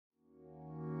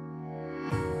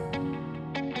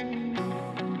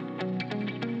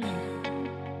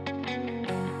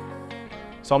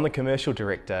So I'm the commercial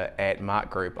director at Mark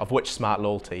Group, of which Smart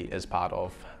Loyalty is part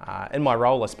of. In my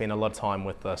role, I spend a lot of time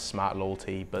with the Smart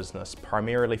Loyalty business,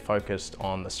 primarily focused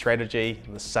on the strategy,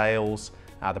 the sales,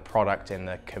 the product and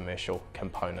the commercial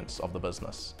components of the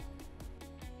business.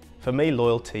 For me,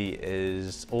 loyalty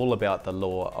is all about the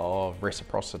law of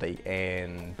reciprocity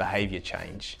and behaviour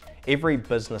change. Every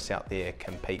business out there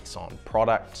competes on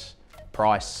product,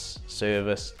 price,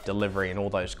 service, delivery and all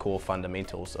those core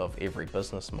fundamentals of every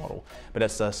business model. But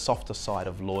it's the softer side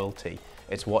of loyalty.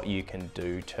 It's what you can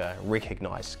do to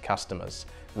recognise customers,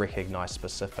 recognise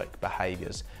specific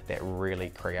behaviours that really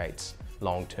creates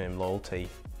long-term loyalty.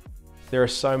 There are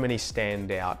so many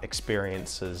standout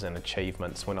experiences and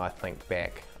achievements when I think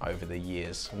back over the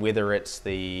years, whether it's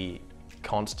the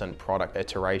constant product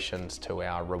iterations to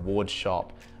our reward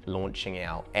shop, launching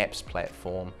our apps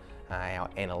platform, our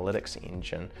analytics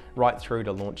engine, right through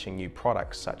to launching new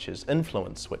products such as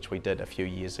Influence, which we did a few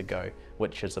years ago,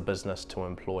 which is a business to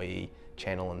employee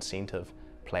channel incentive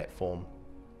platform.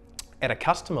 At a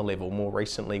customer level, more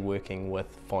recently working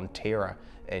with Fonterra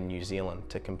in New Zealand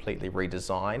to completely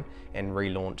redesign and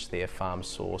relaunch their Farm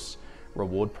Source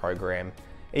reward program,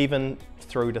 even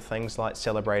through to things like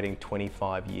celebrating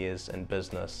 25 years in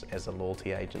business as a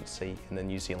loyalty agency in the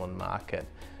New Zealand market.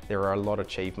 There are a lot of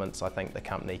achievements I think the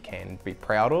company can be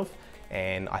proud of,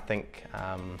 and I think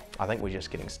we're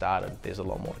just getting started. There's a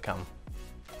lot more to come.